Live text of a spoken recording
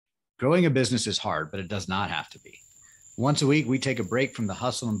Growing a business is hard, but it does not have to be. Once a week, we take a break from the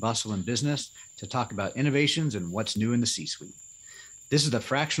hustle and bustle in business to talk about innovations and what's new in the C-suite. This is the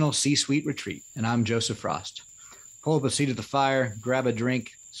Fractional C-Suite Retreat, and I'm Joseph Frost. Pull up a seat at the fire, grab a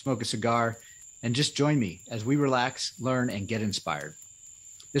drink, smoke a cigar, and just join me as we relax, learn, and get inspired.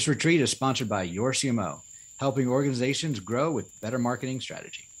 This retreat is sponsored by your CMO, helping organizations grow with better marketing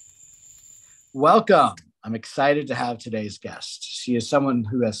strategy. Welcome. I'm excited to have today's guest. She is someone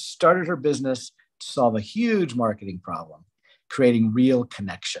who has started her business to solve a huge marketing problem, creating real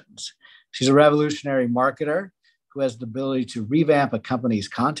connections. She's a revolutionary marketer who has the ability to revamp a company's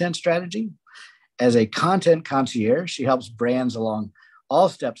content strategy. As a content concierge, she helps brands along all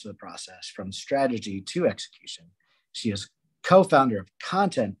steps of the process, from strategy to execution. She is co-founder of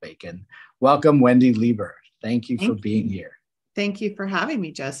Content Bacon. Welcome, Wendy Lieber. Thank you for being here. Thank you for having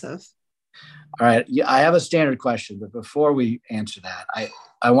me, Joseph. All right. I have a standard question, but before we answer that,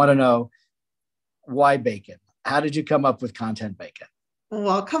 I want to know, why bacon? How did you come up with Content Bacon?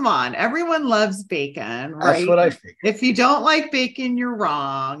 Well, come on. Everyone loves bacon, right? That's what I figured. If you don't like bacon, you're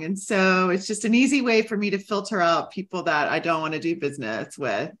wrong. And so it's just an easy way for me to filter out people that I don't want to do business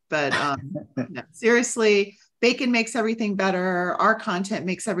with. But no, seriously, bacon makes everything better. Our content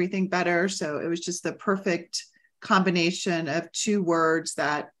makes everything better. So it was just the perfect combination of two words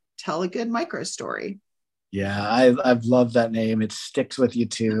that tell a good micro story. Yeah, I've loved that name. It sticks with you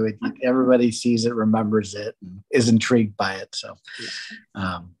too. Everybody sees it, remembers it, and is intrigued by it. So,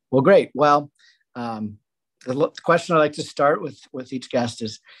 well, great. Well, the question I like to start with each guest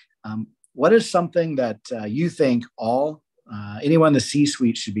is, what is something that you think anyone in the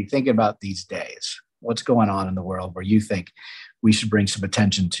C-suite should be thinking about these days? What's going on in the world where you think we should bring some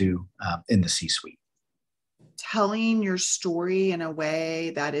attention to in the C-suite? Telling your story in a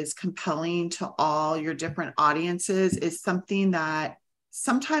way that is compelling to all your different audiences is something that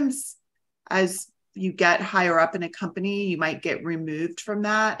sometimes, as you get higher up in a company, you might get removed from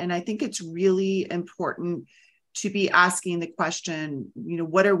that. And I think it's really important to be asking the question,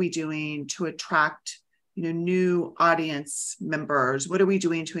 what are we doing to attract, new audience members? What are we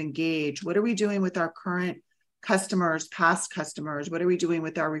doing to engage? What are we doing with our current customers, past customers? What are we doing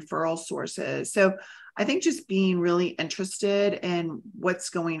with our referral sources? So I think just being really interested in what's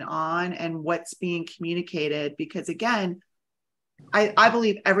going on and what's being communicated, because again, I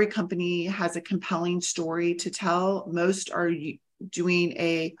believe every company has a compelling story to tell. Most are doing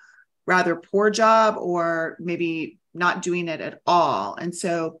a rather poor job or maybe not doing it at all. And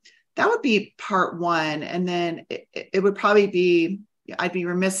so that would be part one. And then it would probably be, I'd be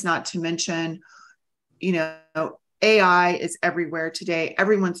remiss not to mention, AI is everywhere today.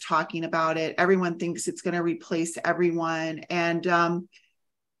 Everyone's talking about it. Everyone thinks it's going to replace everyone. And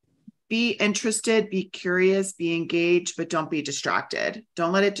be interested, be curious, be engaged, but don't be distracted.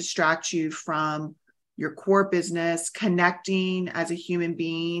 Don't let it distract you from your core business, connecting as a human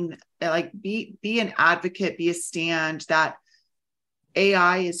being. Like be an advocate, be a stand that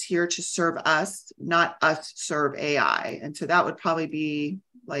AI is here to serve us, not us serve AI. And so that would probably be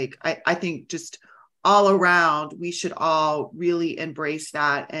I think just all around, we should all really embrace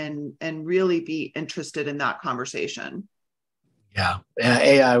that and really be interested in that conversation. Yeah,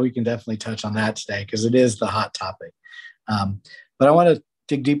 AI, we can definitely touch on that today because it is the hot topic. But I want to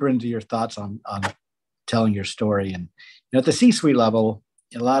dig deeper into your thoughts on telling your story. And at the C-suite level,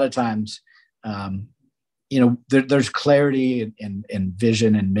 a lot of times, there's clarity and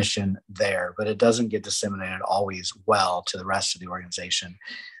vision and mission there, but it doesn't get disseminated always well to the rest of the organization.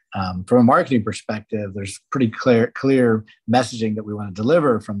 From a marketing perspective, there's pretty clear messaging that we want to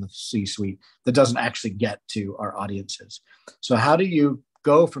deliver from the C-suite that doesn't actually get to our audiences. So how do you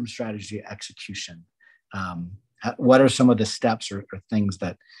go from strategy to execution? What are some of the steps or things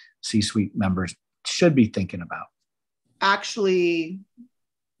that C-suite members should be thinking about? Actually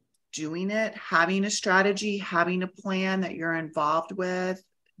doing it, having a strategy, having a plan that you're involved with,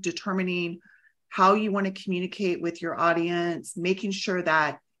 determining how you want to communicate with your audience, making sure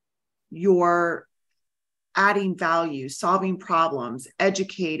that you're adding value, solving problems,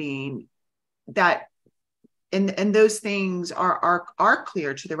 educating, that and those things are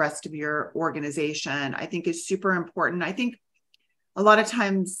clear to the rest of your organization, I think is super important. I think a lot of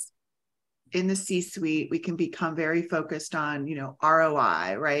times in the C-suite, we can become very focused on,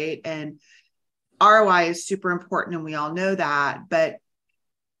 ROI, right? And ROI is super important, and we all know that, but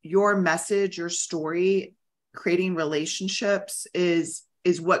your message, your story, creating relationships is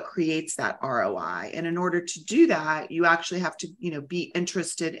what creates that ROI. And in order to do that, you actually have to, be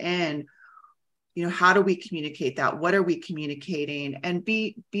interested in, how do we communicate that? What are we communicating? And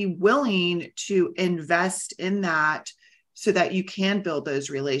be willing to invest in that so that you can build those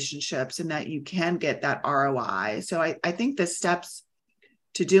relationships and that you can get that ROI. So I think the steps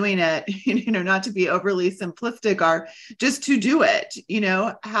to doing it, not to be overly simplistic, are just to do it,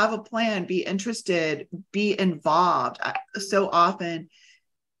 have a plan, be interested, be involved. So often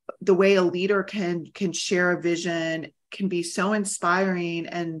the way a leader can share a vision can be so inspiring,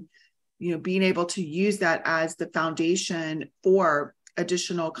 and, being able to use that as the foundation for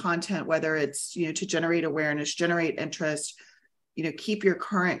additional content, whether it's, to generate awareness, generate interest, keep your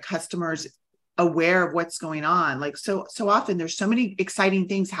current customers aware of what's going on. Like so often there's so many exciting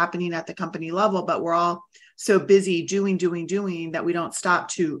things happening at the company level, but we're all so busy doing that we don't stop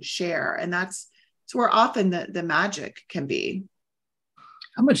to share. And that's where often the magic can be.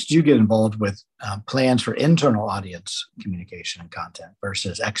 How much do you get involved with plans for internal audience communication and content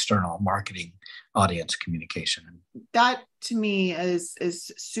versus external marketing audience communication? That to me is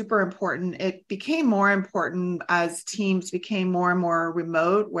super important. It became more important as teams became more and more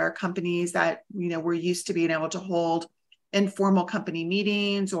remote, where companies that, were used to being able to hold informal company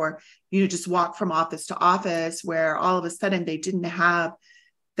meetings or, just walk from office to office, where all of a sudden they didn't have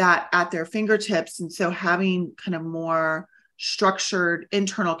that at their fingertips. And so having kind of more structured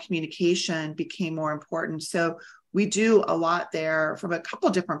internal communication became more important. So we do a lot there from a couple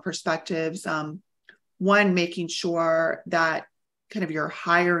of different perspectives. One, making sure that kind of your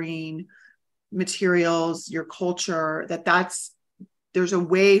hiring materials, your culture, there's a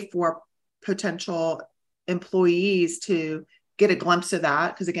way for potential employees to get a glimpse of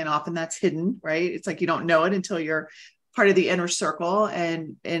that. Because again, often that's hidden, right? It's like you don't know it until you're part of the inner circle.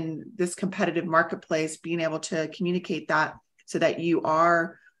 And in this competitive marketplace, being able to communicate that so that you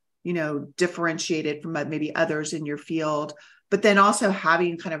are, differentiated from maybe others in your field, but then also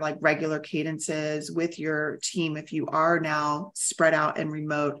having kind of like regular cadences with your team. If you are now spread out and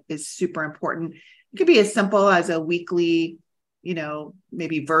remote, is super important. It could be as simple as a weekly,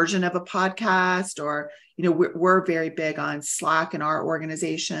 maybe version of a podcast, or, we're very big on Slack in our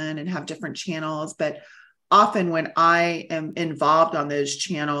organization and have different channels, but often when I am involved on those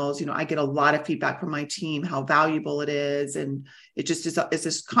channels, I get a lot of feedback from my team, how valuable it is. And it just is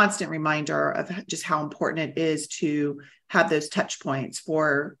this constant reminder of just how important it is to have those touch points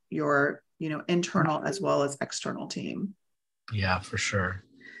for your, internal as well as external team. Yeah, for sure.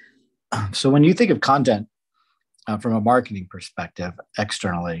 So when you think of content from a marketing perspective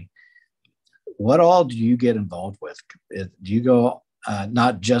externally, what all do you get involved with? Do you go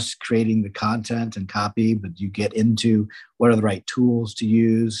not just creating the content and copy, but you get into what are the right tools to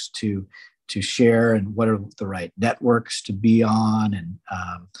use to share, and what are the right networks to be on, and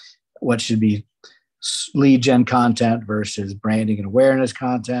what should be lead gen content versus branding and awareness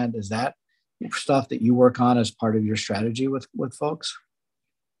content? Is that stuff that you work on as part of your strategy with folks?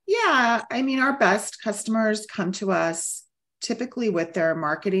 Yeah. I mean, our best customers come to us typically with their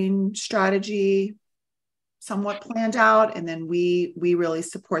marketing strategy somewhat planned out. And then we really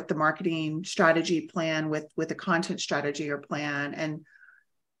support the marketing strategy plan with a content strategy or plan. And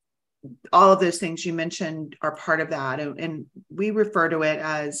all of those things you mentioned are part of that. And we refer to it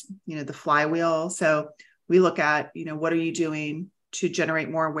as, the flywheel. So we look at, what are you doing to generate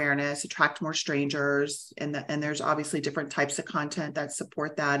more awareness, attract more strangers? And there's obviously different types of content that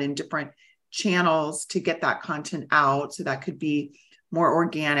support that in different channels to get that content out. So that could be more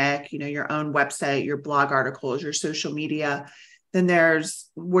organic, your own website, your blog articles, your social media. Then there's,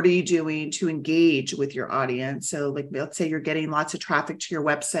 what are you doing to engage with your audience? So like, let's say you're getting lots of traffic to your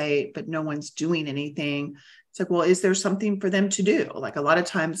website, but no one's doing anything. It's like, well, is there something for them to do? Like a lot of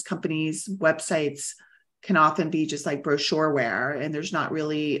times companies' websites can often be just like brochureware, and there's not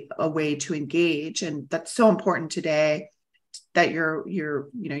really a way to engage. And that's so important today, that your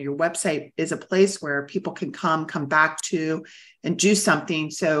website is a place where people can come back to and do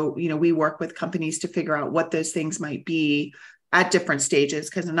something. So, we work with companies to figure out what those things might be at different stages,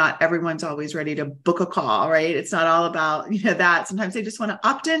 because not everyone's always ready to book a call, right? It's not all about, that. Sometimes they just want to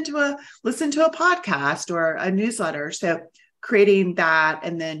opt into listen to a podcast or a newsletter. So creating that,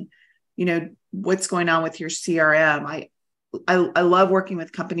 and then, what's going on with your CRM. I love working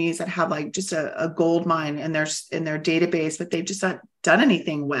with companies that have like just a gold mine in their database, but they've just not done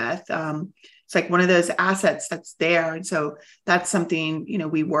anything with. It's like one of those assets that's there. And so that's something,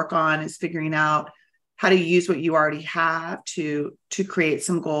 we work on, is figuring out how to use what you already have to create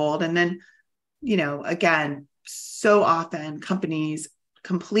some gold. And then, again, so often companies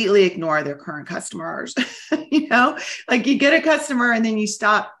completely ignore their current customers. Like you get a customer and then you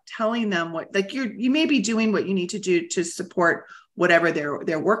stop telling them what, like you may be doing what you need to do to support whatever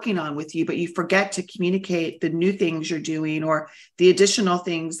they're working on with you, but you forget to communicate the new things you're doing or the additional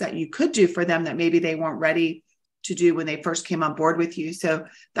things that you could do for them that maybe they weren't ready to do when they first came on board with you. So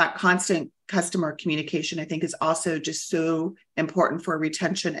that constant customer communication, I think, is also just so important for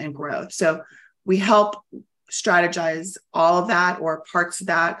retention and growth. So we help strategize all of that or parts of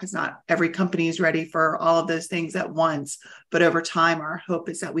that, because not every company is ready for all of those things at once. But over time, our hope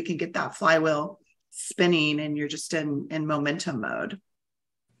is that we can get that flywheel spinning and you're just in momentum mode.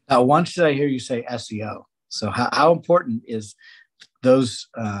 Once did I hear you say SEO? So how important is those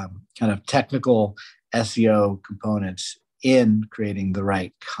kind of technical SEO components in creating the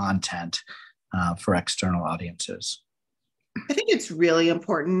right content for external audiences? I think it's really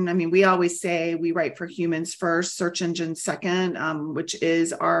important. I mean, we always say we write for humans first, search engines second, which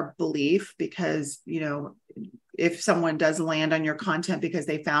is our belief, because, if someone does land on your content because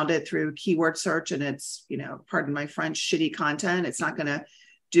they found it through keyword search and it's, pardon my French, shitty content, it's not going to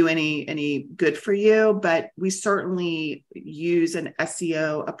do any good for you. But we certainly use an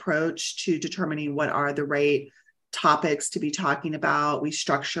SEO approach to determining what are the right topics to be talking about. We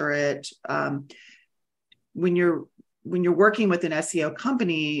structure it. When you're working with an SEO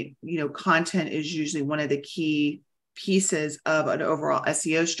company, content is usually one of the key pieces of an overall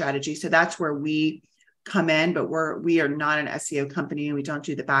SEO strategy. So that's where we come in, but we are not an SEO company and we don't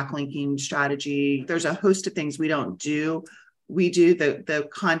do the backlinking strategy. There's a host of things we don't do. We do the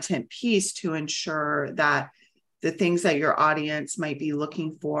content piece to ensure that the things that your audience might be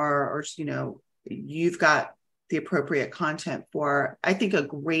looking for, or, you've got the appropriate content for. I think a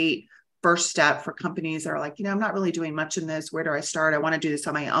great first step for companies that are like, I'm not really doing much in this. Where do I start? I want to do this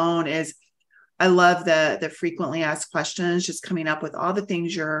on my own. Is I love the frequently asked questions, just coming up with all the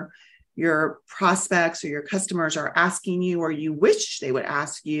things your prospects or your customers are asking you, or you wish they would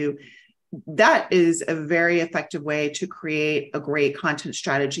ask you. That is a very effective way to create a great content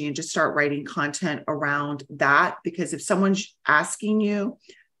strategy and just start writing content around that. Because if someone's asking you,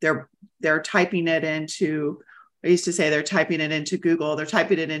 they're typing it into, I used to say they're typing it into Google. They're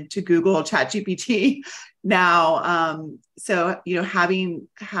typing it into Google ChatGPT now. So, having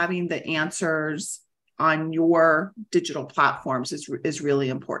the answers on your digital platforms is really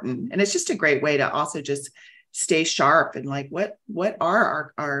important. And it's just a great way to also just stay sharp and like, what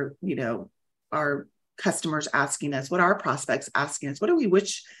are our customers asking us? What are prospects asking us? What do we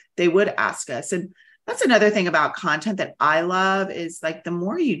wish they would ask us? And that's another thing about content that I love is like, the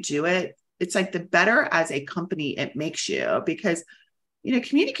more you do it, it's like the better as a company it makes you, because,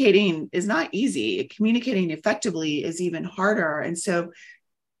 communicating is not easy. Communicating effectively is even harder. And so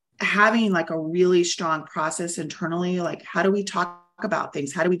having like a really strong process internally, like how do we talk about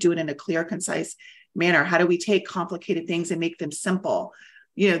things? How do we do it in a clear, concise manner? How do we take complicated things and make them simple?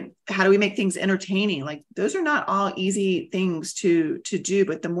 How do we make things entertaining? Like those are not all easy things to do,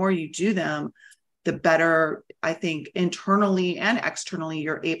 but the more you do them, the better, I think, internally and externally,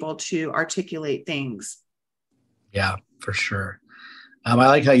 you're able to articulate things. Yeah, for sure. I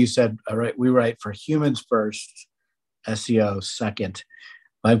like how you said, all right, we write for humans first, SEO second.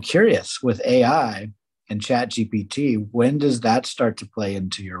 I'm curious, with AI and ChatGPT, when does that start to play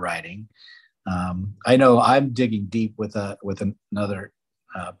into your writing? I know I'm digging deep with another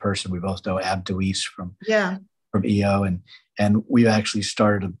person we both know, Ab Deweese from EO, and we've actually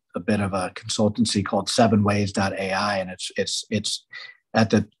started a bit of a consultancy called 7ways.ai, and it's at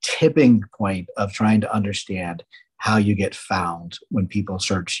the tipping point of trying to understand how you get found when people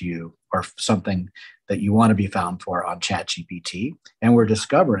search you or something that you want to be found for on ChatGPT. And we're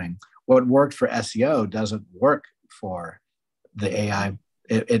discovering what worked for SEO doesn't work for the AI.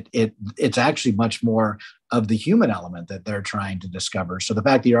 It's actually much more of the human element that they're trying to discover. So the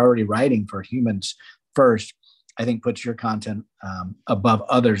fact that you're already writing for humans first, I think puts your content above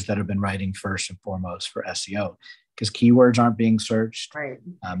others that have been writing first and foremost for SEO, because keywords aren't being searched, right?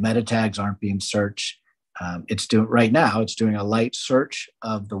 Meta tags aren't being searched. It's doing a light search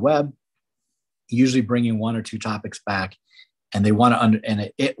of the web, usually bringing one or two topics back, and they want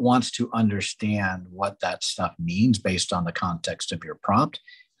to it wants to understand what that stuff means based on the context of your prompt.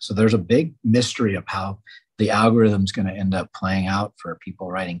 So there's a big mystery of how the algorithm's going to end up playing out for people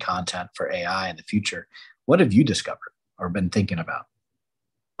writing content for AI in the future. What have you discovered or been thinking about?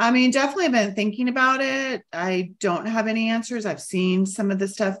 I mean, definitely been thinking about it. I don't have any answers. I've seen some of the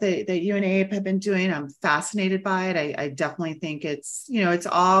stuff that you and Abe have been doing. I'm fascinated by it. I definitely think it's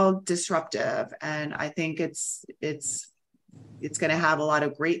all disruptive, and I think it's going to have a lot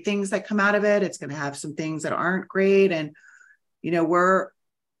of great things that come out of it. It's going to have some things that aren't great. And, we're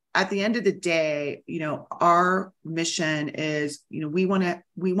at the end of the day, our mission is, we want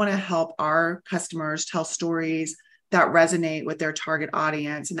to help our customers tell stories that resonate with their target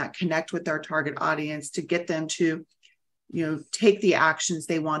audience and that connect with their target audience to get them to, take the actions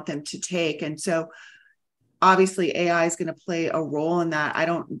they want them to take. And so obviously AI is going to play a role in that. I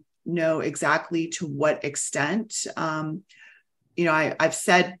don't know exactly to what extent. I've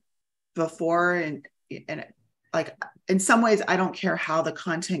said before, and like in some ways, I don't care how the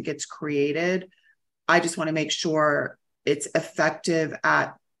content gets created. I just want to make sure it's effective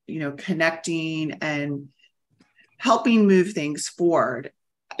at, connecting and helping move things forward.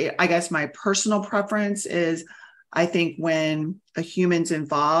 I guess my personal preference is, I think when a human's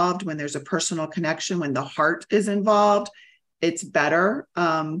involved, when there's a personal connection, when the heart is involved, it's better.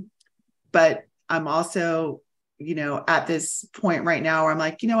 But I'm also, at this point right now where I'm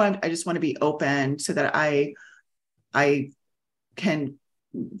like, I just want to be open so that I can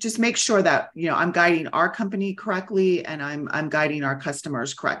just make sure that, I'm guiding our company correctly and I'm guiding our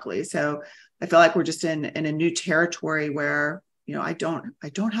customers correctly. So I feel like we're just in a new territory where, I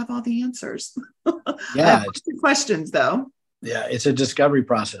don't have all the answers. Yeah. I have questions though. Yeah. It's a discovery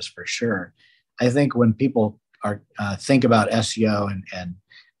process for sure. I think when people think about SEO and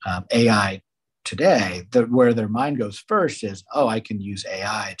AI today, where their mind goes first is, I can use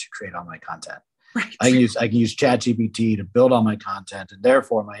AI to create all my content. Right. I can use ChatGPT to build all my content, and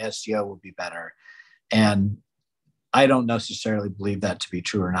therefore my SEO will be better. And I don't necessarily believe that to be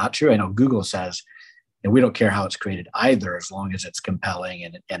true or not true. I know Google says, we don't care how it's created either, as long as it's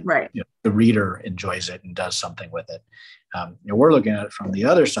compelling and right. The reader enjoys it and does something with it. We're looking at it from the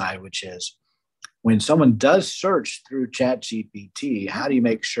other side, which is when someone does search through ChatGPT, how do you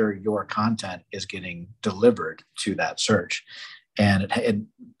make sure your content is getting delivered to that search? And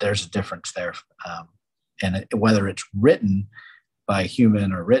there's a difference there. Whether it's written by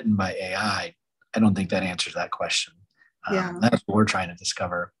human or written by AI, I don't think that answers that question. That's what we're trying to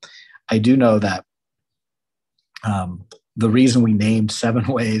discover. I do know that the reason we named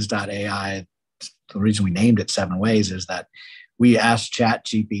 7ways.ai, the reason we named it 7 Ways is that we asked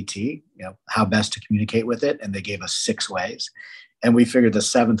ChatGPT, how best to communicate with it, and they gave us 6 ways. And we figured the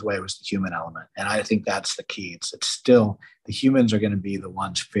 7th way was the human element. And I think that's the key. It's still, the humans are going to be the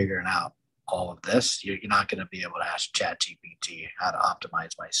ones figuring out all of this. You're not going to be able to ask ChatGPT how to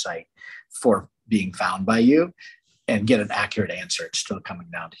optimize my site for being found by you and get an accurate answer. It's still coming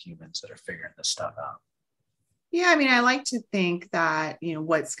down to humans that are figuring this stuff out. Yeah, I mean, I like to think that,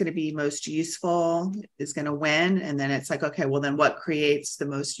 what's going to be most useful is going to win. And then it's like, okay, well, then what creates the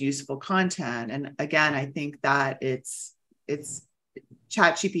most useful content? And again, I think that it's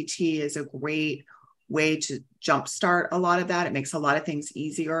ChatGPT is a great way to jumpstart a lot of that. It makes a lot of things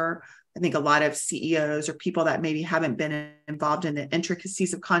easier. I think a lot of CEOs or people that maybe haven't been involved in the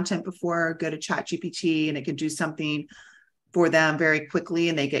intricacies of content before go to ChatGPT and it can do something for them very quickly,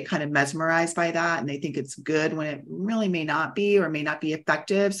 and they get kind of mesmerized by that and they think it's good when it really may not be or may not be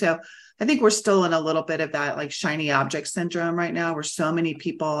effective. So I think we're still in a little bit of that like shiny object syndrome right now, where so many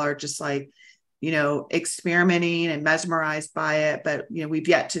people are just like, experimenting and mesmerized by it, but we've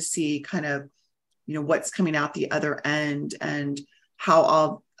yet to see kind of what's coming out the other end and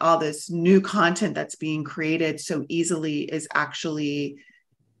how all this new content that's being created so easily is actually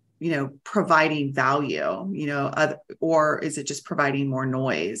providing value, or is it just providing more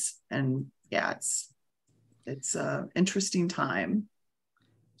noise? And yeah, it's a interesting time.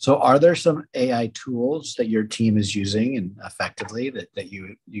 So are there some AI tools that your team is using and effectively that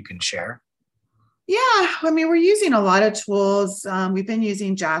you can share? Yeah, I mean, we're using a lot of tools. We've been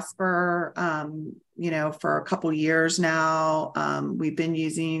using Jasper, for a couple years now. We've been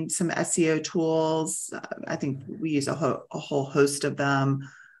using some SEO tools. I think we use a whole host of them.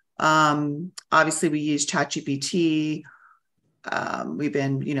 Obviously, we use ChatGPT. We've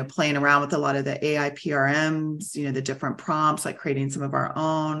been, playing around with a lot of the AI PRMs, the different prompts, like creating some of our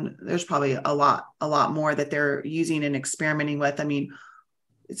own. There's probably a lot more that they're using and experimenting with. I mean,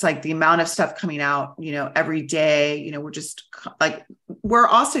 it's like the amount of stuff coming out, every day, we're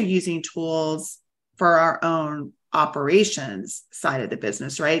also using tools for our own operations side of the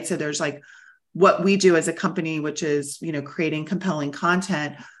business, right? So there's like what we do as a company, which is, creating compelling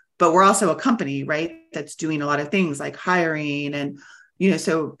content, but we're also a company, right, that's doing a lot of things like hiring. And,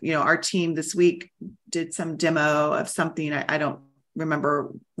 our team this week did some demo of something. I don't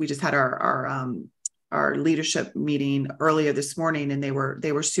remember. We just had our leadership meeting earlier this morning, and they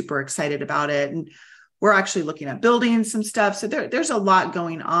were super excited about it. And we're actually looking at building some stuff. So there's a lot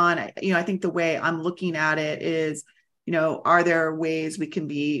going on. I think the way I'm looking at it is, are there ways we can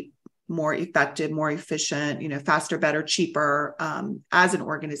be more effective, more efficient, faster, better, cheaper, as an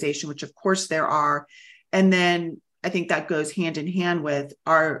organization, which of course there are. And then I think that goes hand in hand with,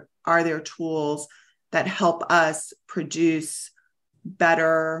 are there tools that help us produce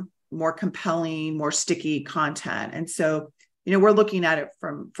better, more compelling, more sticky content? And so we're looking at it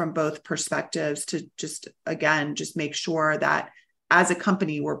from both perspectives to just make sure that as a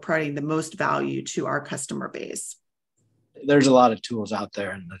company, we're providing the most value to our customer base. There's a lot of tools out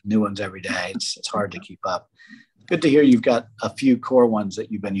there and new ones every day. It's hard to keep up. Good to hear you've got a few core ones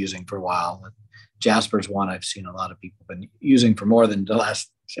that you've been using for a while. Jasper's one I've seen a lot of people been using for more than the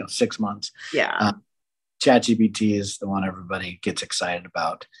last 6 months. Yeah. ChatGPT is the one everybody gets excited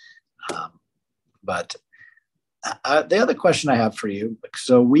about. But the other question I have for you,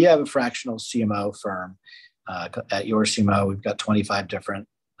 so we have a fractional CMO firm. At your CMO, we've got 25 different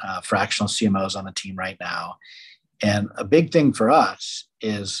fractional CMOs on the team right now. And a big thing for us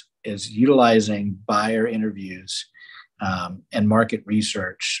is utilizing buyer interviews and market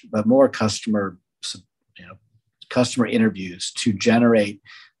research, but more customer interviews to generate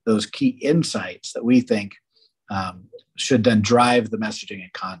those key insights that we think should then drive the messaging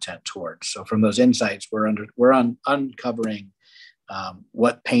and content towards. So from those insights, we're uncovering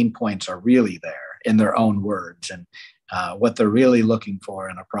what pain points are really there in their own words, and what they're really looking for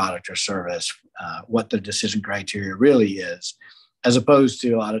in a product or service, what the decision criteria really is, as opposed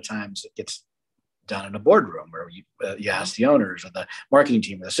to a lot of times it gets done in a boardroom where you ask the owners or the marketing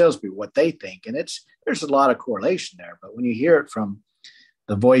team or the salespeople what they think. And there's a lot of correlation there. But when you hear it from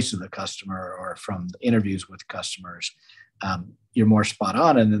the voice of the customer or from the interviews with customers, you're more spot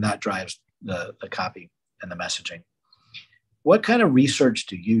on. And then that drives the copy and the messaging. What kind of research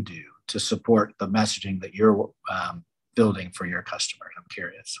do you do to support the messaging that you're building for your customers? I'm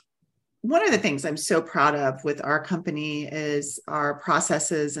curious. One of the things I'm so proud of with our company is our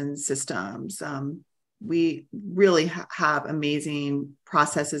processes and systems. We really have amazing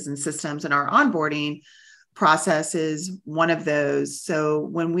processes and systems, and our onboarding process is one of those. So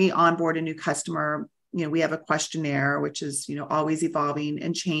when we onboard a new customer, we have a questionnaire, which is, always evolving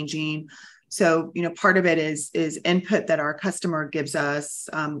and changing. So, part of it is input that our customer gives us.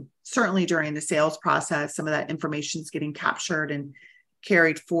 Certainly during the sales process, some of that information is getting captured and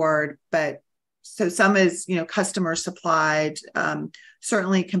carried forward. But so some is, customer supplied,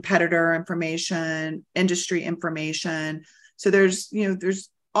 certainly competitor information, industry information. So there's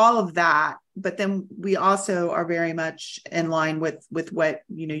all of that. But then we also are very much in line with what,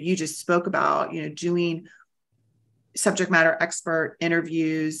 you just spoke about, doing subject matter expert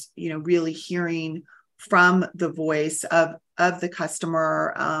interviews, really hearing from the voice of the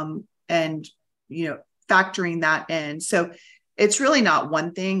customer, and, factoring that in. So it's really not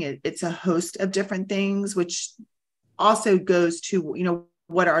one thing. It's a host of different things, which also goes to,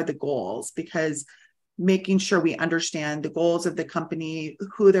 what are the goals? Because making sure we understand the goals of the company,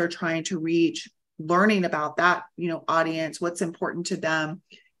 who they're trying to reach, learning about that, audience, what's important to them.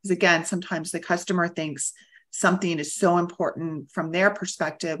 Because again, sometimes the customer thinks something is so important from their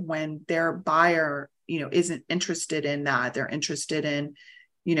perspective when their buyer, isn't interested in that. They're interested in,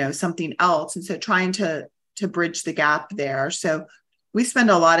 something else. And so trying to bridge the gap there. So we spend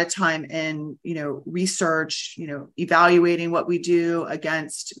a lot of time in, research, evaluating what we do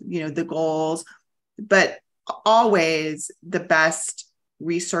against, the goals. But always the best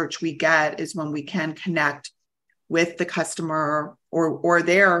research we get is when we can connect with the customer or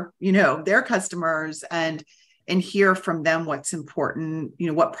their, their customers and hear from them what's important,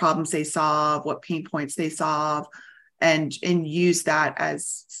 what problems they solve, what pain points they solve, and use that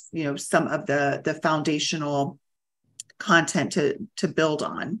as, some of the foundational content to build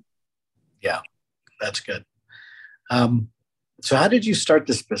on. Yeah, that's good. So how did you start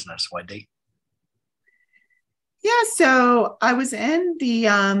this business, Wendy? Yeah, so I was in the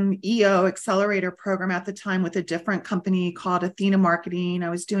EO accelerator program at the time with a different company called Athena Marketing. I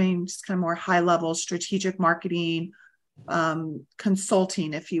was doing just kind of more high-level strategic marketing,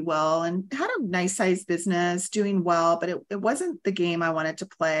 consulting, if you will, and had a nice-sized business, doing well, but it wasn't the game I wanted to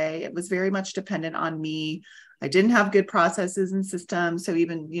play. It was very much dependent on me. I didn't have good processes and systems, so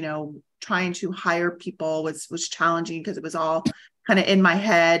even trying to hire people was challenging because it was all kind of in my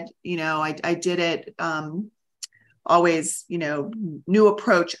head. I did it. Always, new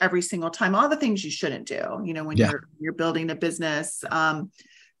approach every single time, all the things you shouldn't do, when you're building a business. I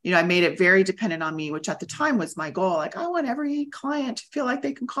made it very dependent on me, which at the time was my goal. Like, I want every client to feel like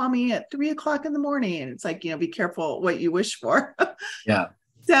they can call me at 3:00 in the morning. And it's like, be careful what you wish for. Yeah.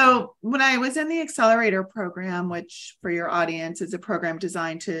 So when I was in the accelerator program, which for your audience is a program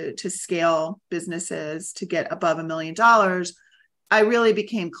designed to scale businesses to get above $1 million, I really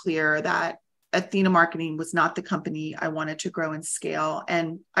became clear that Athena Marketing was not the company I wanted to grow and scale.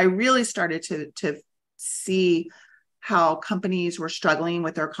 And I really started to see how companies were struggling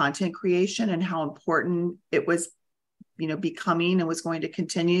with their content creation and how important it was, becoming and was going to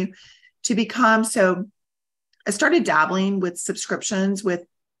continue to become. So started dabbling with subscriptions with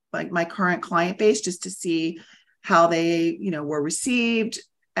like my current client base, just to see how they, were received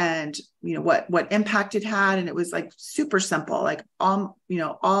and, what impact it had. And it was like super simple. Like all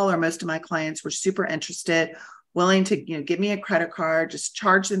or most of my clients were super interested, willing to, give me a credit card, just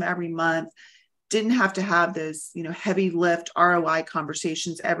charge them every month. Didn't have to have those, heavy lift ROI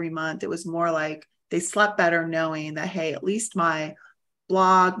conversations every month. It was more like they slept better knowing that, hey, at least my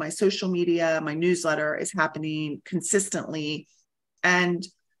blog, my social media, my newsletter is happening consistently. And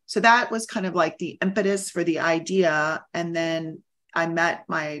so that was kind of like the impetus for the idea. And then I met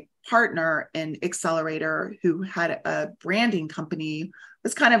my partner in Accelerator who had a branding company,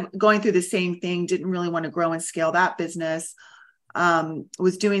 was kind of going through the same thing, didn't really want to grow and scale that business,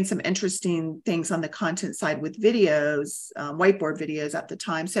 was doing some interesting things on the content side with videos, whiteboard videos at the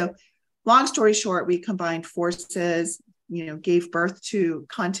time. So long story short, we combined forces, gave birth to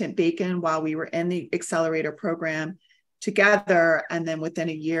Content Bacon while we were in the Accelerator program together. And then within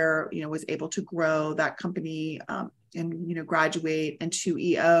a year, was able to grow that company and, graduate into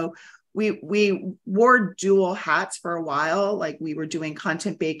EO. We wore dual hats for a while. Like we were doing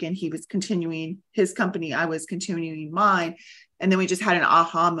Content Bacon. He was continuing his company. I was continuing mine. And then we just had an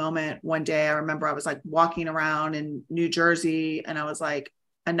aha moment one day. I remember I was like walking around in New Jersey and I was like,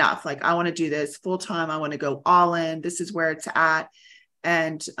 enough. Like, I want to do this full time. I want to go all in. This is where it's at.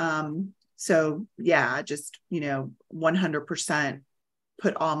 And so, yeah, just, 100%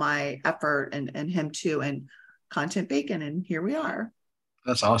 put all my effort and him too, and Content Bacon. And here we are.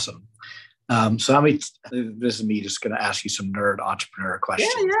 That's awesome. So this is me just going to ask you some nerd entrepreneur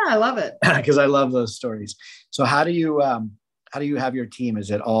questions. Yeah, I love it. Because I love those stories. So how do you have your team? Is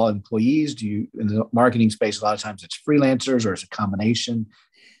it all employees? Do you, in the marketing space, a lot of times it's freelancers, or it's a combination?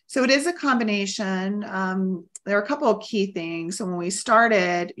 So it is a combination. There are a couple of key things. So when we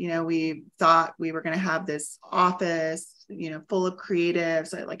started, we thought we were going to have this office, full of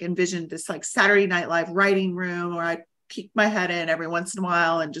creatives. I like envisioned this like Saturday Night Live writing room where I peek my head in every once in a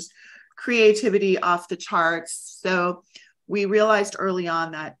while and just creativity off the charts. So we realized early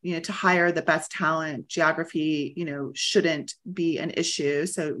on that, to hire the best talent, geography, shouldn't be an issue.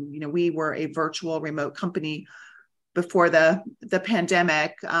 So, we were a virtual remote company before the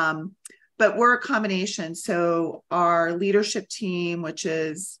pandemic, but we're a combination. So our leadership team, which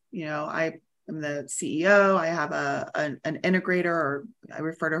is, I am the CEO, I have an integrator, or I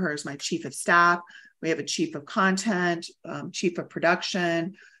refer to her as my chief of staff. We have a chief of content, chief of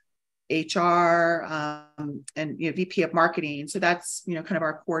production, HR, and VP of marketing. So that's kind of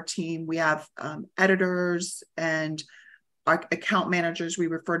our core team. We have editors and our account managers. We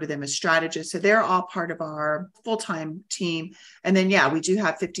refer to them as strategists. So they're all part of our full-time team. And then, we do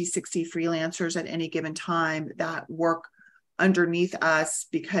have 50, 60 freelancers at any given time that work underneath us,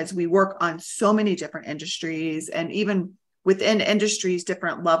 because we work on so many different industries, and even within industries,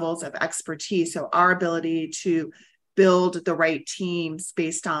 different levels of expertise. So our ability to build the right teams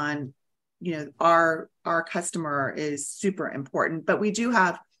based on our customer is super important. But we do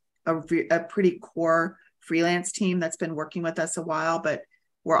have a pretty core freelance team that's been working with us a while, but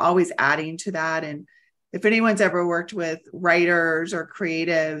we're always adding to that. And if anyone's ever worked with writers or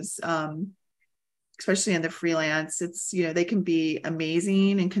creatives, especially in the freelance, it's, they can be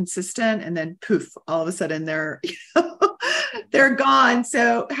amazing and consistent, and then poof, all of a sudden they're they're gone.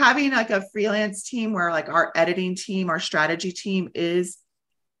 So having like a freelance team where like our editing team, our strategy team is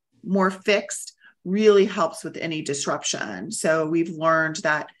more fixed, really helps with any disruption. So we've learned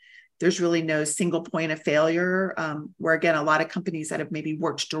that there's really no single point of failure, where again, a lot of companies that have maybe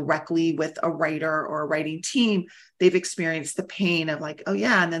worked directly with a writer or a writing team, they've experienced the pain of like, oh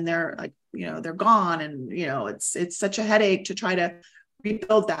yeah, and then they're like, they're gone, and it's such a headache to try to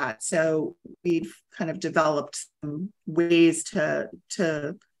rebuild that. So we've kind of developed some ways to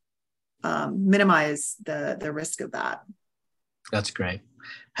minimize the risk of that. That's great.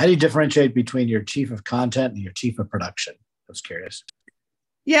 How do you differentiate between your chief of content and your chief of production? I was curious.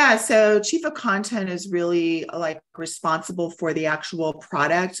 Yeah. So chief of content is really like responsible for the actual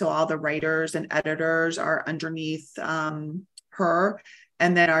product. So all the writers and editors are underneath her.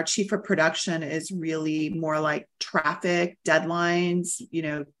 And then our chief of production is really more like traffic, deadlines,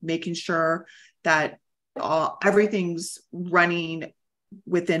 making sure that everyth's running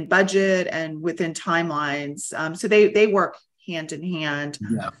within budget and within timelines. So they work hand in hand,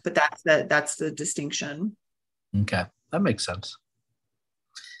 but that's the distinction. Okay. That makes sense.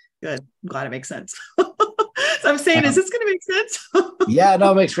 Good. I'm glad it makes sense. So I'm saying, is this going to make sense? Yeah,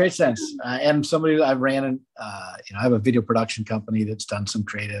 no, it makes great sense. And somebody I ran, I have a video production company that's done some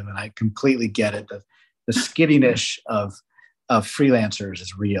creative, and I completely get it. The skittiness of freelancers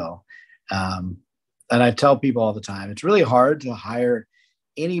is real. and I tell people all the time, it's really hard to hire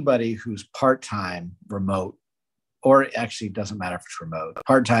anybody who's part-time remote, or actually it doesn't matter if it's remote.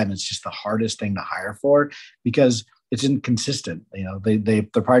 Part-time is just the hardest thing to hire for because it's inconsistent. They're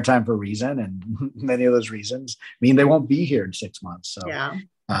part-time for a reason, and many of those reasons mean they won't be here in 6 months. So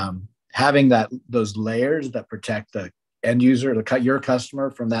having those layers that protect the end user, to cut your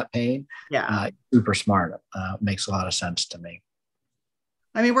customer from that pain, super smart. Makes a lot of sense to me.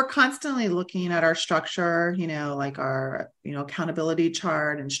 I mean, we're constantly looking at our structure, like our, accountability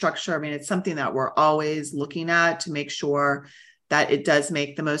chart and structure. I mean, it's something that we're always looking at to make sure that it does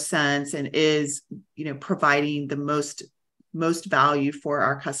make the most sense and is, providing the most value for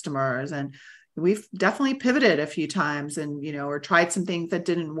our customers. And we've definitely pivoted a few times and, or tried some things that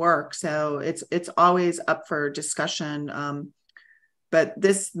didn't work. So it's always up for discussion. But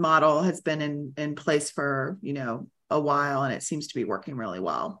this model has been in place for, a while, and it seems to be working really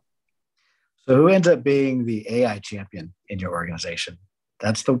well. So who ends up being the AI champion in your organization?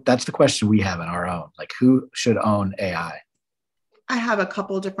 That's the question we have in our own. Like, who should own AI? I have a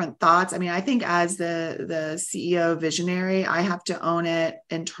couple of different thoughts. I mean, I think as the CEO visionary, I have to own it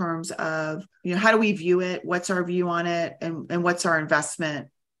in terms of, how do we view it? What's our view on it? And what's our investment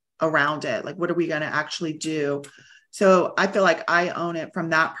around it? Like, what are we going to actually do? So I feel like I own it from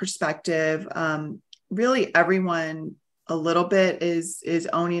that perspective. Really everyone a little bit is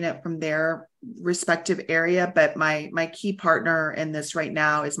owning it from their respective area. But my key partner in this right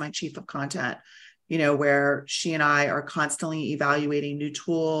now is my chief of content, where she and I are constantly evaluating new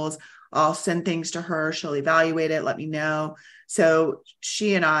tools. I'll send things to her. She'll evaluate it, let me know. So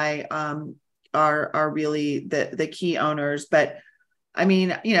she and I are really the key owners. But I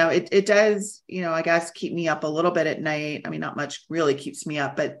mean, it does, I guess, keep me up a little bit at night. I mean, not much really keeps me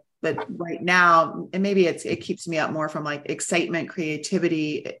up, but right now, and maybe it keeps me up more from like excitement,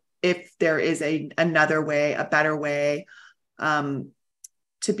 creativity, if there is another way, a better way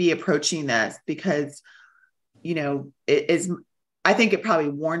to be approaching this, because, I think it probably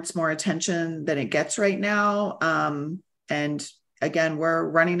warrants more attention than it gets right now. And again, we're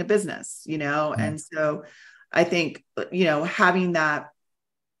running a business, and so I think, having that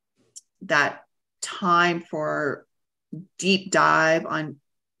time for deep dive on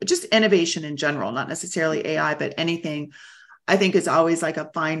just innovation in general, not necessarily AI, but anything, I think is always like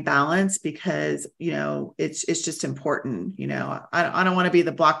a fine balance, because, it's just important. I don't want to be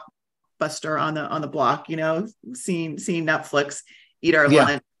the blockbuster on the block, seeing Netflix eat our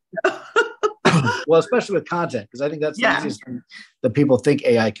lunch. Well, especially with content, because I think that's the easiest thing that people think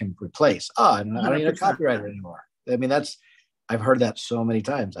AI can replace. I don't need a copywriter anymore. I mean, I've heard that so many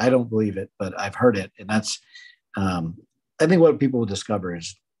times. I don't believe it, but I've heard it. And that's, I think what people will discover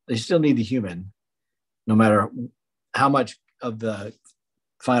is they still need the human, no matter how much of the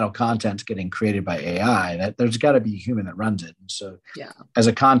final content's getting created by AI, that there's got to be a human that runs it. And so as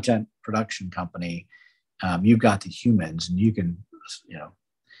a content production company, you've got the humans, and you can,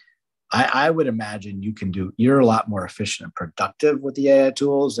 I would imagine you're a lot more efficient and productive with the AI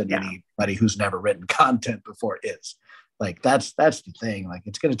tools than anybody who's never written content before is. Like, that's the thing. Like,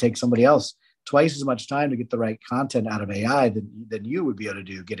 it's going to take somebody else twice as much time to get the right content out of AI than you would be able to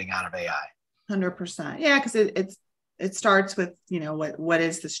do getting out of AI. 100%. Yeah. Cause it starts with, what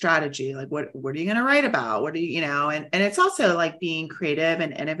is the strategy? Like, what are you going to write about? What do you, and it's also like being creative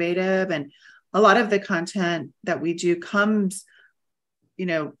and innovative. And a lot of the content that we do comes,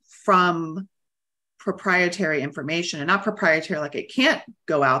 from proprietary information, and not proprietary, like it can't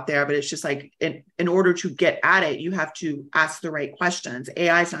go out there, but it's just like in order to get at it, you have to ask the right questions.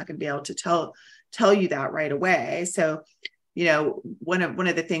 AI is not going to be able to tell you that right away. So, one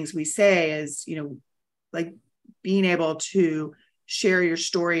of the things we say is, like being able to share your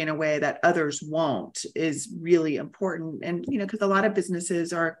story in a way that others won't is really important. And, because a lot of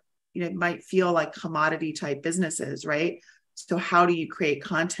businesses are, might feel like commodity type businesses, right? So how do you create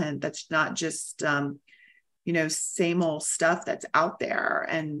content that's not just, same old stuff that's out there?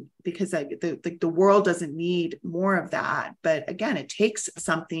 And because the world doesn't need more of that. But again, it takes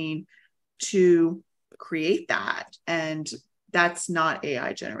something to create that. And that's not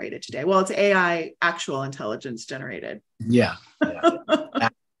AI generated today. Well, it's AI actual intelligence generated. Yeah.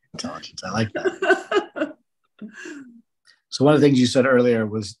 Intelligence. I like that. So one of the things you said earlier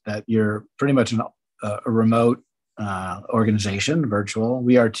was that you're pretty much a remote organization, virtual.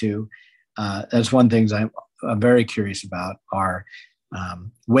 We are too. That's one thing I'm very curious about are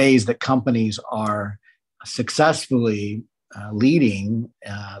ways that companies are successfully leading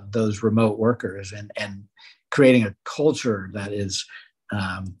those remote workers and creating a culture that is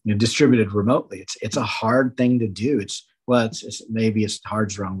distributed remotely. It's a hard thing to do. It's well, it's maybe it's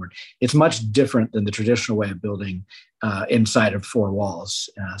hard's the wrong word. It's much different than the traditional way of building inside of four walls.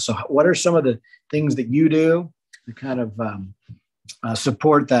 So what are some of the things that you do to kind of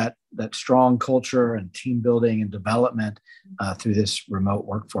support that strong culture and team building and development through this remote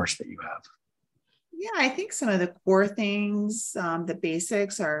workforce that you have? Yeah, I think some of the core things, the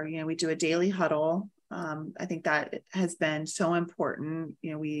basics are, we do a daily huddle. I think that has been so important.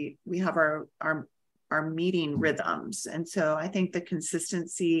 We have our meeting rhythms. And so I think the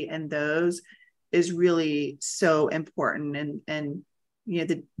consistency in those is really so important. And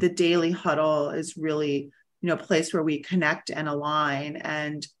the daily huddle is really, a place where we connect and align.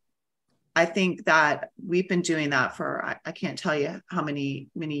 And I think that we've been doing that for, I can't tell you how many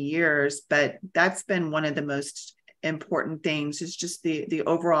years, but that's been one of the most important things, is just the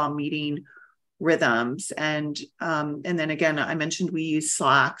overall meeting rhythms. And then again, I mentioned we use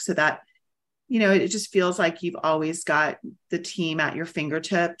Slack, so that, it just feels like you've always got the team at your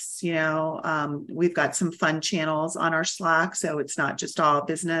fingertips. We've got some fun channels on our Slack, so it's not just all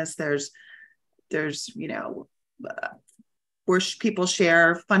business. There's where people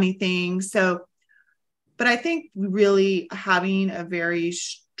share funny things. So, but I think really having a very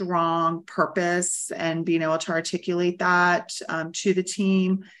strong purpose and being able to articulate that to the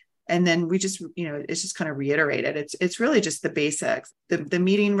team. And then we just, it's just kind of reiterated. It's really just the basics, the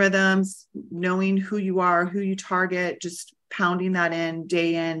meeting rhythms, knowing who you are, who you target, just pounding that in,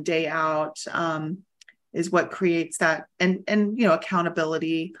 day out, is what creates that. And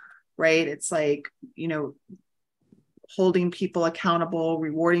accountability, right? It's like, holding people accountable,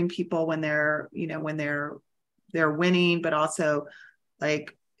 rewarding people when they're winning, but also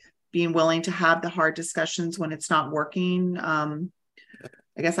like being willing to have the hard discussions when it's not working.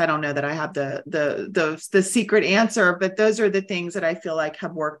 I guess I don't know that I have the secret answer, but those are the things that I feel like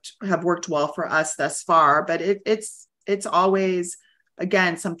have worked well for us thus far. But it's always,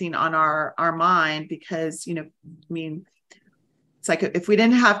 again, something on our mind, because, it's like, if we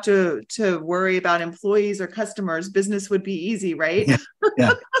didn't have to worry about employees or customers, business would be easy, right?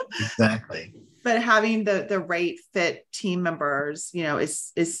 Yeah, exactly. But having the right fit team members,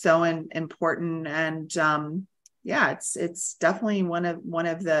 is so important. And it's definitely one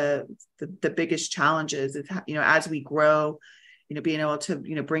of the biggest challenges is, as we grow, being able to,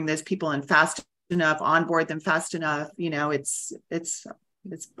 bring those people in fast enough, onboard them fast enough. It's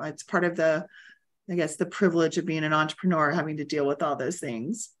part of I guess the privilege of being an entrepreneur, having to deal with all those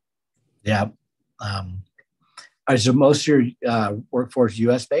things. Yeah. So most of your workforce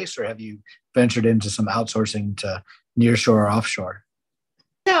US based, or have you ventured into some outsourcing to nearshore or offshore?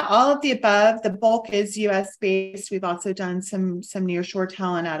 Yeah, all of the above. The bulk is US based. We've also done some nearshore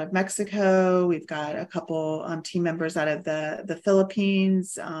talent out of Mexico. We've got a couple team members out of the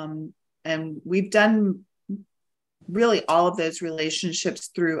Philippines. And we've done really all of those relationships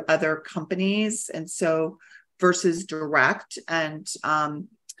through other companies, and so versus direct, and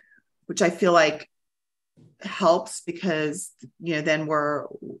which I feel like helps, because then we're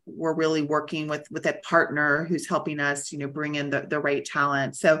really working with a partner who's helping us bring in the right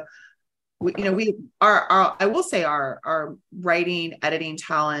talent. So we are I will say our writing, editing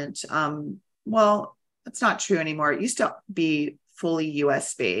talent, well, that's not true anymore. It used to be fully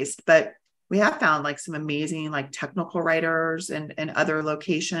US based, but we have found like some amazing like technical writers and other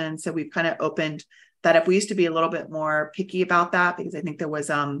locations. So we've kind of opened that up. We used to be a little bit more picky about that, because I think there was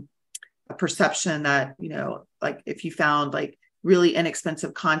a perception that, like if you found like really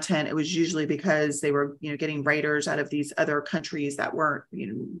inexpensive content, it was usually because they were, getting writers out of these other countries that weren't,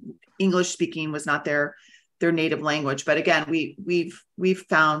 English speaking was not their native language. But again, we've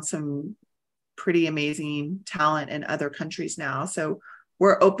found some pretty amazing talent in other countries now. So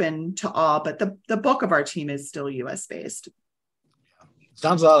we're open to all, but the bulk of our team is still US based.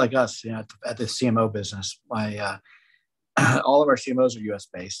 Sounds a lot like us, at the CMO business. All of our CMOs are US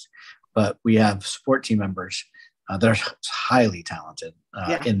based, but we have support team members that are highly talented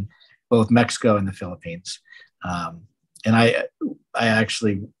in both Mexico and the Philippines. And I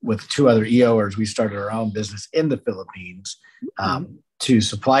actually, with two other EOers, we started our own business in the Philippines to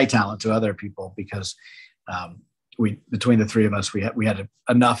supply talent to other people, because between the three of us, we had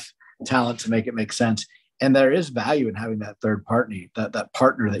enough talent to make it make sense. And there is value in having that third party, that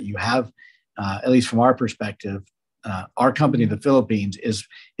partner that you have, at least from our perspective. Our company in the Philippines is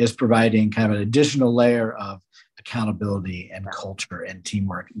providing kind of an additional layer of accountability and culture and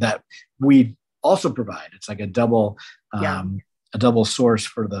teamwork that we also provide. It's like a double source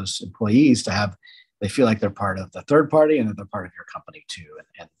for those employees to have. They feel like they're part of the third party and that they're part of your company too.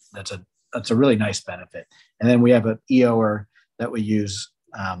 And that's a really nice benefit. And then we have an EOer that we use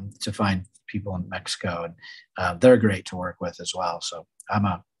to find people in Mexico, and they're great to work with as well. So I'm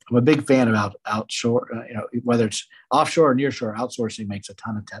a big fan of outshore, whether it's offshore or nearshore. Outsourcing makes a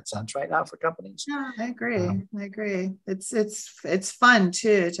ton of sense right now for companies. Yeah, I agree. It's fun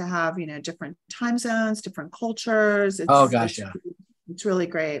too to have, different time zones, different cultures. It's really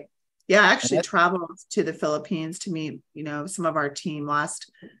great. Yeah, I actually traveled to the Philippines to meet, some of our team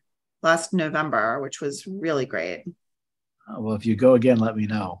last November, which was really great. Well, if you go again, let me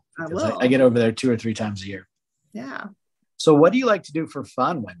know. I will. I get over there 2 or 3 times a year. Yeah. So what do you like to do for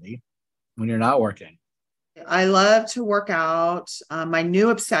fun, Wendy, when you're not working? I love to work out. My new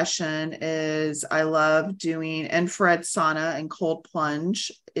obsession is I love doing infrared sauna and cold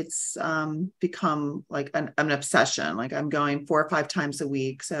plunge. It's become like an obsession. Like I'm going 4 or 5 times a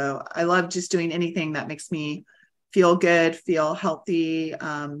week. So I love just doing anything that makes me feel good, feel healthy.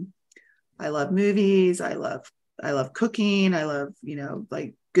 I love movies. I love cooking. I love,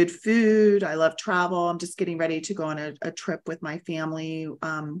 like good food. I love travel. I'm just getting ready to go on a trip with my family.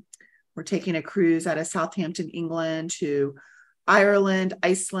 We're taking a cruise out of Southampton, England to Ireland,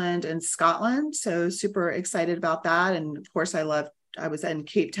 Iceland, and Scotland. So super excited about that. And of course, I was in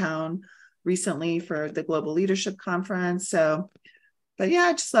Cape Town recently for the Global Leadership Conference. But yeah,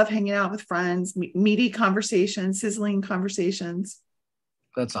 I just love hanging out with friends, meaty conversations, sizzling conversations.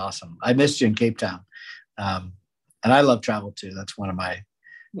 That's awesome. I missed you in Cape Town. And I love travel too. That's one of my,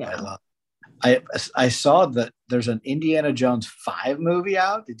 I love. I saw that there's an Indiana Jones 5 movie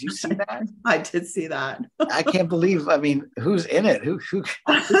out. Did you see that? I did see that. I can't believe, who's in it? Who could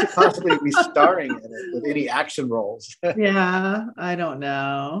possibly be starring in it with any action roles? Yeah, I don't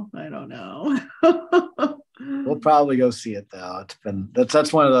know. We'll probably go see it though.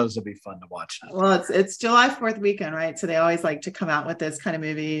 That's one of those that'll be fun to watch. Well, it's July 4th weekend, right? So they always like to come out with this kind of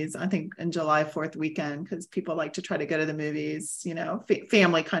movies, I think in July 4th weekend, because people like to try to go to the movies,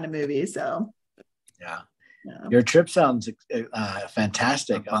 family kind of movies. So yeah. Your trip sounds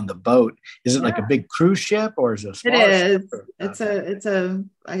fantastic on the boat. Is it like a big cruise ship or is it a smaller ship? I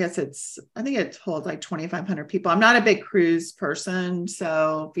think it holds like 2,500 people. I'm not a big cruise person.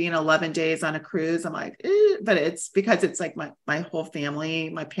 So being 11 days on a cruise, I'm like, but it's because it's like my whole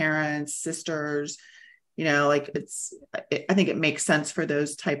family, my parents, sisters, I think it makes sense for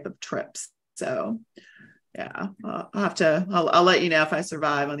those type of trips. So yeah, I'll let you know if I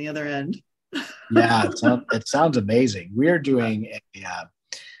survive on the other end. Yeah, it sounds amazing. We're doing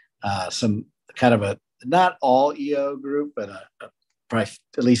some kind of a not all EO group, but probably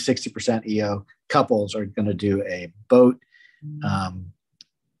at least 60% EO couples are going to do a boat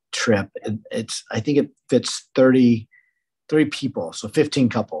trip. I think it fits 33 people, so 15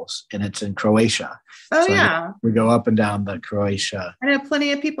 couples, and it's in Croatia. Oh, so yeah. We go up and down the Croatia. I know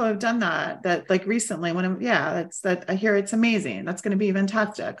plenty of people have done that like recently I hear it's amazing. That's going to be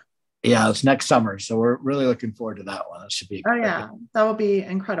fantastic. Yeah, it's next summer. So we're really looking forward to that one. It should be. Oh, yeah. That will be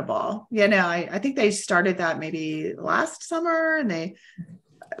incredible. Yeah, no, I think they started that maybe last summer I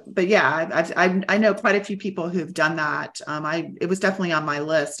know quite a few people who've done that. It was definitely on my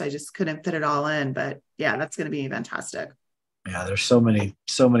list. I just couldn't fit it all in, but yeah, that's going to be fantastic. Yeah, there's so many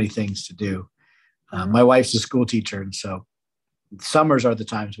things to do. My wife's a school teacher. And so summers are the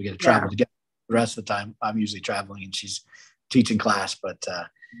times we get to travel together. The rest of the time I'm usually traveling and she's teaching class, but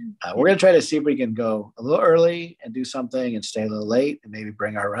we're going to try to see if we can go a little early and do something and stay a little late and maybe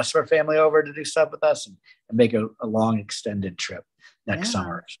bring our rest of our family over to do stuff with us and make a long extended trip next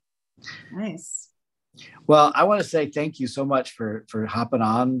summer. Nice. Well, I want to say thank you so much for hopping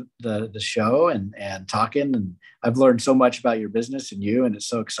on the show and talking. And I've learned so much about your business and you, and it's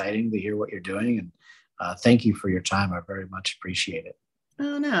so exciting to hear what you're doing. And thank you for your time. I very much appreciate it.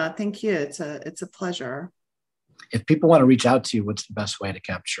 Oh, no, thank you. It's a pleasure. If people want to reach out to you, what's the best way to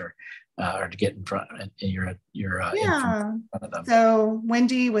capture or to get in front of your in front of them? So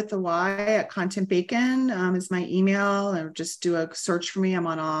Wendy with the Y at Content Bacon is my email, and just do a search for me. I'm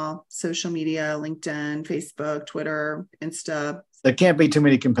on all social media: LinkedIn, Facebook, Twitter, Insta. There can't be too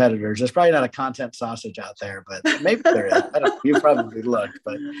many competitors. There's probably not a content sausage out there, but maybe there is. I don't know. You probably looked,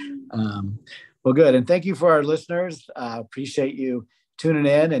 but well, good. And thank you for our listeners. Appreciate you tuning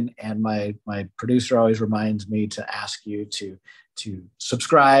in, and my producer always reminds me to ask you to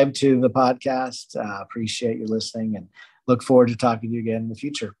subscribe to the podcast. Appreciate you listening and look forward to talking to you again in the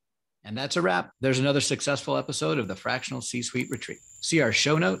future. And that's a wrap. There's another successful episode of the Fractional C-Suite Retreat. See our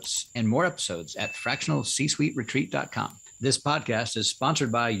show notes and more episodes at fractionalcsuiteretreat.com. This podcast is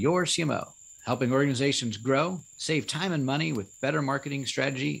sponsored by Your CMO, helping organizations grow, save time and money with better marketing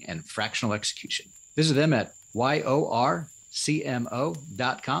strategy and fractional execution. Visit them at yorcmo.com,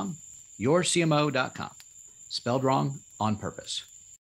 yourcmo.com. Spelled wrong on purpose.